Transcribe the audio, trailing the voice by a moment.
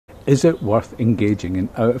Is it worth engaging in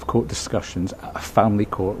out-of-court discussions at a family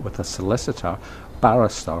court with a solicitor,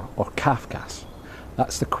 barrister or CAFCAS?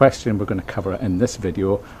 That's the question we're going to cover in this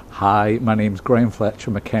video. Hi, my name's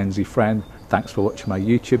Fletcher, McKenzie Friend. Thanks for watching my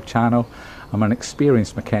YouTube channel. I'm an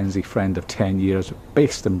experienced McKenzie Friend of 10 years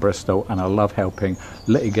based in Bristol, and I love helping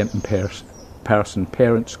litigant and person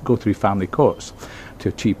parents go through family courts to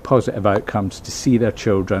achieve positive outcomes, to see their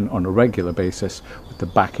children on a regular basis with the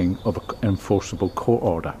backing of an enforceable court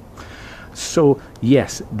order. So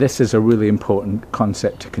yes, this is a really important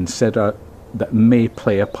concept to consider that may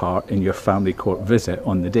play a part in your family court visit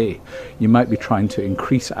on the day. You might be trying to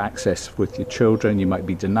increase access with your children, you might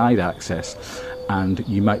be denied access, and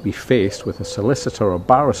you might be faced with a solicitor or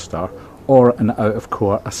barrister or an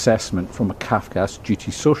out-of-court assessment from a CAFCAS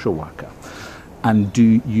duty social worker. And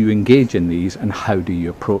do you engage in these, and how do you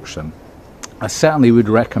approach them? I certainly would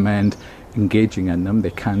recommend engaging in them. They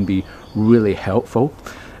can be really helpful.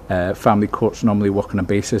 Family courts normally work on a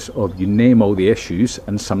basis of you name all the issues,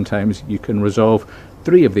 and sometimes you can resolve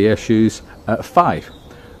 3 of the issues out of 5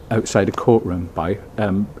 outside a courtroom by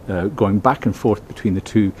going back and forth between the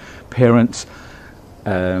 2 parents.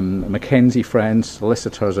 McKenzie Friends,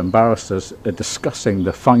 solicitors and barristers are discussing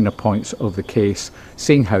the finer points of the case,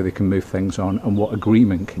 seeing how they can move things on and what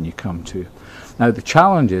agreement can you come to. Now the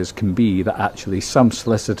challenges can be that actually some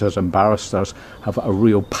solicitors and barristers have a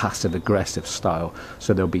real passive aggressive style,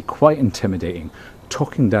 so they'll be quite intimidating,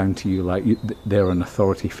 talking down to you like they're an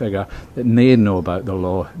authority figure, that they know about the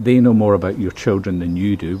law, they know more about your children than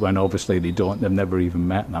you do, when obviously they don't, they've never even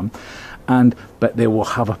met them. But they will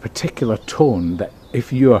have a particular tone that,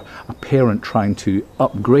 if you're a parent trying to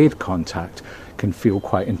upgrade contact, can feel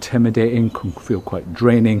quite intimidating, can feel quite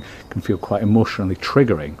draining, can feel quite emotionally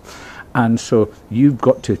triggering. And so you've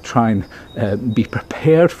got to try and be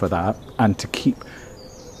prepared for that, and to keep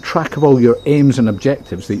track of all your aims and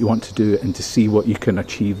objectives that you want to do, and to see what you can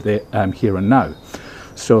achieve here and now.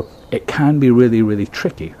 So it can be really, really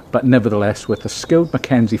tricky, but nevertheless, with a skilled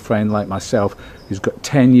McKenzie Friend like myself, who's got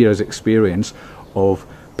 10 years experience of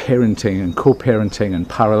parenting and co-parenting and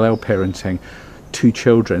parallel parenting 2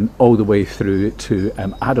 children all the way through to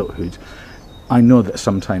adulthood, I know that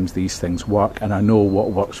sometimes these things work, and I know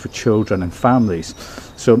what works for children and families.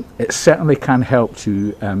 So it certainly can help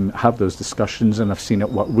to have those discussions, and I've seen it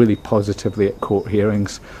work really positively at court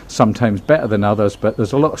hearings, sometimes better than others, but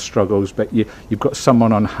there's a lot of struggles. But you've got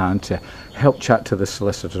someone on hand to help chat to the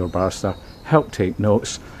solicitor or barrister, help take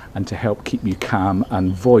notes, and to help keep you calm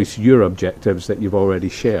and voice your objectives that you've already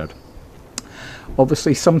shared.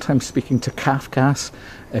 Obviously, sometimes speaking to CAFCAS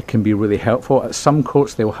can be really helpful. At some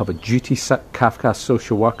courts, they will have a duty CAFCAS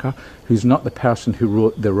social worker who's not the person who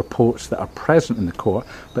wrote the reports that are present in the court,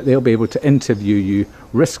 but they'll be able to interview you,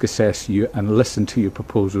 risk assess you, and listen to your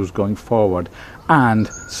proposals going forward, and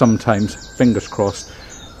sometimes, fingers crossed,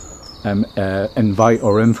 invite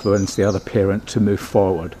or influence the other parent to move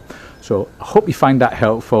forward. So I hope you find that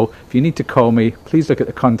helpful. If you need to call me, please look at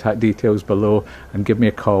the contact details below and give me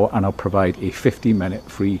a call, and I'll provide a 15-minute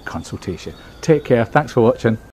free consultation. Take care. Thanks for watching.